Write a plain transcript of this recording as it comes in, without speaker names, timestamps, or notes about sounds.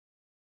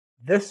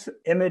This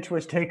image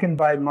was taken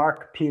by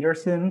Mark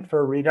Peterson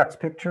for Redux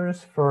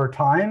Pictures for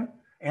Time,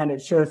 and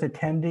it shows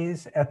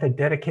attendees at the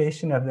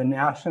dedication of the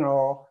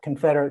National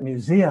Confederate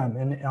Museum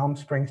in Elm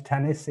Springs,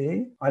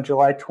 Tennessee on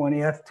July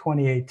 20th,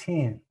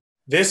 2018.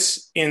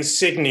 This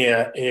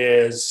insignia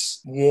is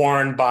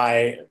worn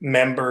by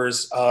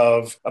members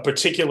of a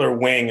particular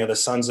wing of the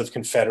Sons of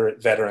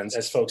Confederate Veterans.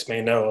 As folks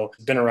may know,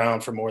 it's been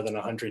around for more than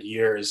 100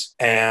 years.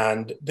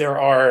 And there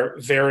are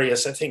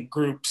various,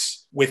 groups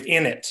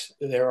within it.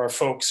 There are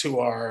folks who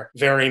are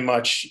very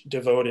much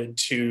devoted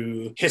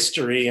to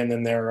history, and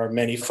then there are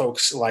many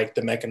folks like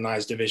the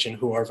Mechanized Division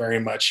who are very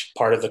much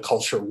part of the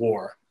culture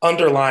war.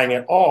 Underlying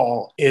it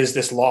all is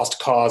this lost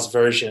cause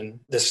version,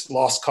 this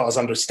lost cause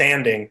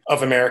understanding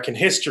of American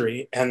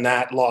history. And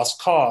that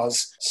lost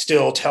cause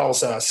still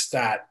tells us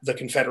that the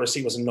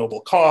Confederacy was a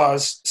noble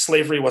cause.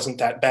 Slavery wasn't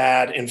that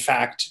bad. In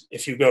fact,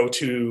 if you go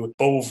to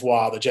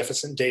Beauvoir, the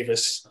Jefferson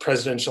Davis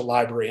Presidential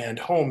Library and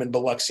home in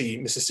Biloxi,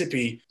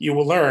 Mississippi, you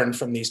will learn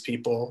from these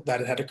people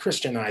that it had a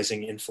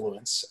Christianizing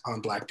influence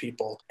on Black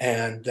people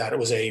and that it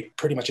was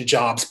pretty much a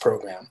jobs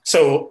program.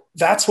 So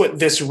that's what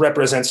this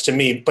represents to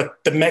me.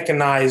 But the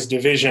Mechanized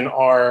Division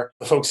are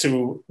the folks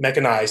who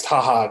mechanized,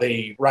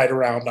 they ride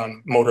around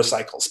on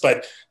motorcycles,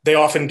 but they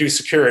often do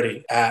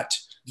security at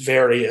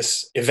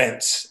various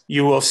events.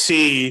 You will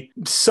see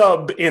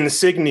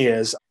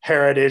sub-insignias,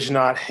 heritage,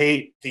 not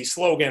hate, the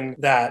slogan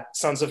that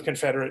Sons of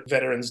Confederate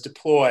Veterans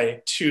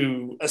deploy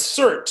to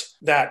assert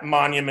that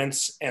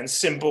monuments and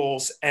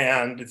symbols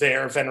and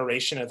their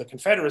veneration of the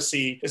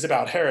Confederacy is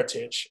about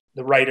heritage.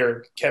 The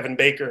writer, Kevin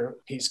Baker,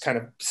 he's kind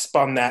of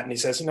spun that and he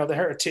says, the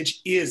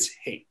heritage is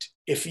hate.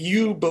 If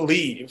you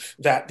believe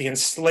that the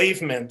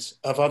enslavement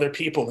of other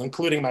people,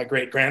 including my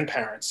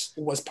great-grandparents,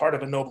 was part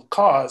of a noble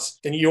cause,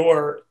 then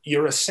you're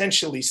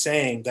essentially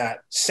saying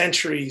that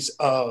centuries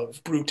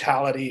of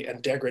brutality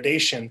and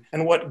degradation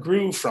and what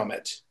grew from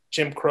it,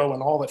 Jim Crow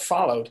and all that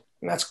followed,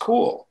 and that's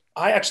cool.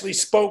 I actually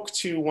spoke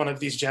to one of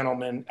these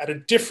gentlemen at a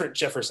different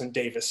Jefferson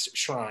Davis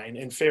shrine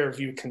in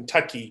Fairview,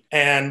 Kentucky.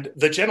 And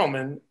the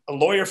gentleman, a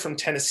lawyer from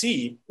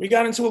Tennessee, we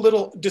got into a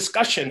little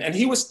discussion and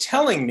he was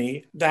telling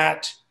me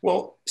that,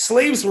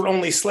 slaves were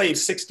only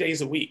slaves 6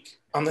 days a week.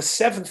 On the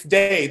seventh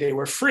day, they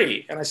were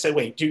free. And I said,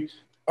 wait,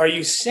 are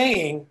you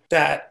saying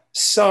that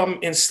some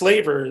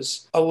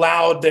enslavers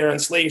allowed their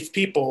enslaved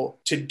people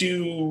to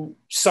do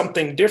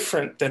something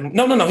different than...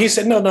 No. He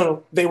said,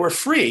 no, they were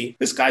free.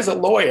 This guy's a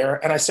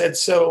lawyer. And I said,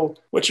 so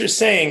what you're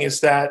saying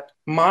is that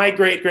my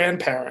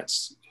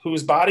great-grandparents,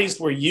 whose bodies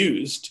were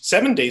used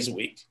 7 days a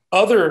week,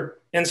 other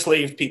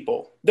enslaved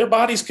people, their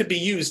bodies could be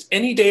used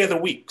any day of the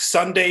week,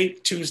 Sunday,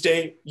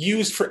 Tuesday,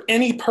 used for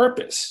any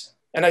purpose.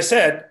 And I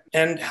said,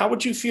 and how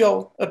would you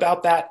feel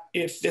about that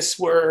if this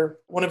were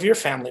one of your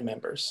family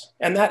members?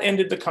 And that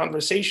ended the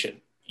conversation.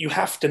 You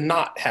have to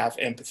not have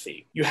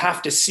empathy. You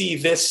have to see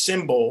this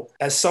symbol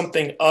as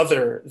something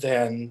other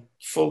than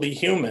fully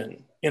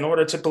human in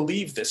order to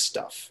believe this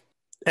stuff.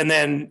 And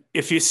then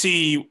if you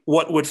see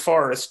What Would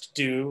Forrest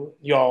Do,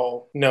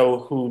 y'all know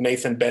who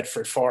Nathan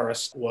Bedford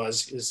Forrest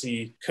is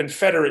the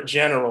Confederate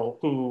general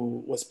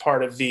who was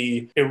part of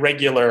the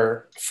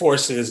irregular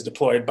forces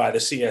deployed by the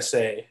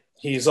CSA.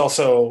 He's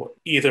also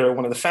either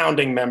one of the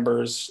founding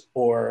members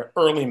or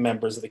early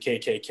members of the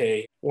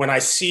KKK. When I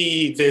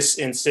see this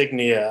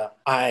insignia,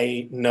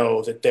 I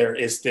know that there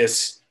is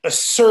this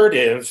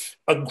assertive,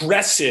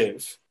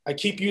 aggressive, I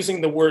keep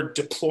using the word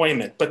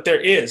deployment, but there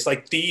is,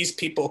 these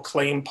people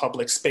claim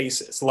public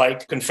spaces.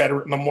 Like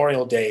Confederate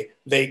Memorial Day,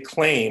 they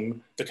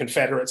claim the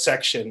Confederate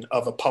section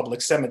of a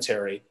public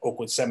cemetery,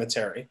 Oakwood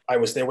Cemetery. I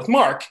was there with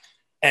Mark,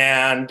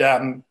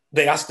 and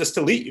they asked us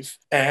to leave,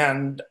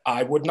 and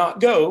I would not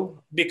go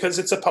because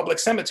it's a public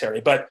cemetery.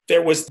 But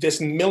there was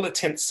this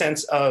militant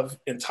sense of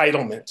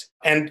entitlement.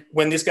 And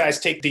when these guys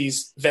take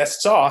these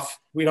vests off,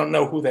 we don't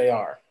know who they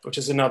are, which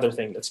is another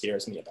thing that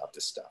scares me about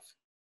this stuff.